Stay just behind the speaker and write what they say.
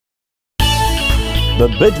The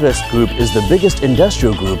Bidvest Group is the biggest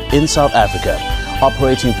industrial group in South Africa,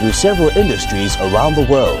 operating through several industries around the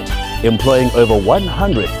world, employing over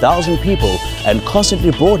 100,000 people and constantly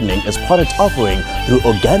broadening its product offering through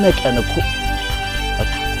organic and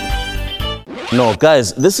No,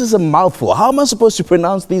 guys, this is a mouthful. How am I supposed to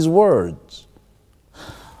pronounce these words?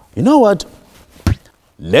 You know what?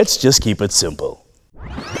 Let's just keep it simple.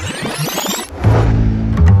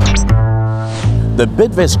 The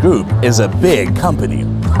Bidvest Group is a big company.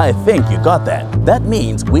 I think you got that. That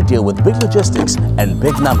means we deal with big logistics and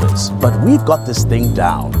big numbers. But we've got this thing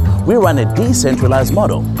down. We run a decentralized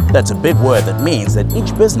model. That's a big word that means that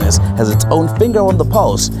each business has its own finger on the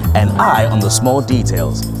pulse and eye on the small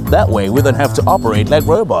details. That way we don't have to operate like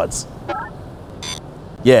robots.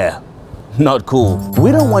 Yeah, not cool.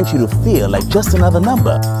 We don't want you to feel like just another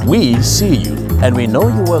number. We see you, and we know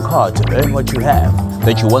you work hard to earn what you have.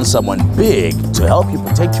 That you want someone big to help you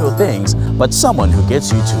protect your things, but someone who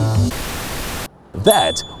gets you too.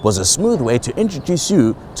 That was a smooth way to introduce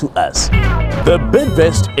you to us. The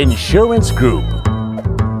Bidvest Insurance Group.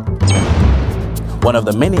 One of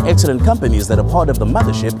the many excellent companies that are part of the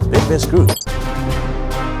mothership Bidvest Group.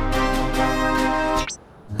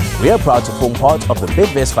 We are proud to form part of the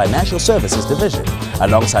Bidvest Financial Services Division,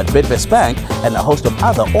 alongside Bidvest Bank and a host of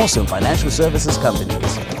other awesome financial services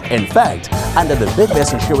companies. In fact, under the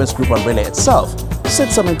Bidvest Insurance Group umbrella itself sit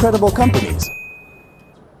some incredible companies.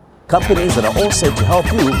 Companies that are all set to help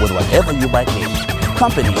you with whatever you might need.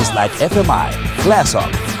 Companies like FMI,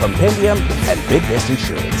 Glassop, Compendium, and Bidvest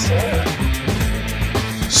Insurance.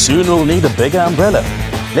 Soon we'll need a bigger umbrella.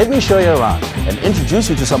 Let me show you around and introduce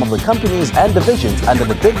you to some of the companies and divisions under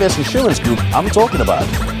the Bidvest Insurance Group I'm talking about.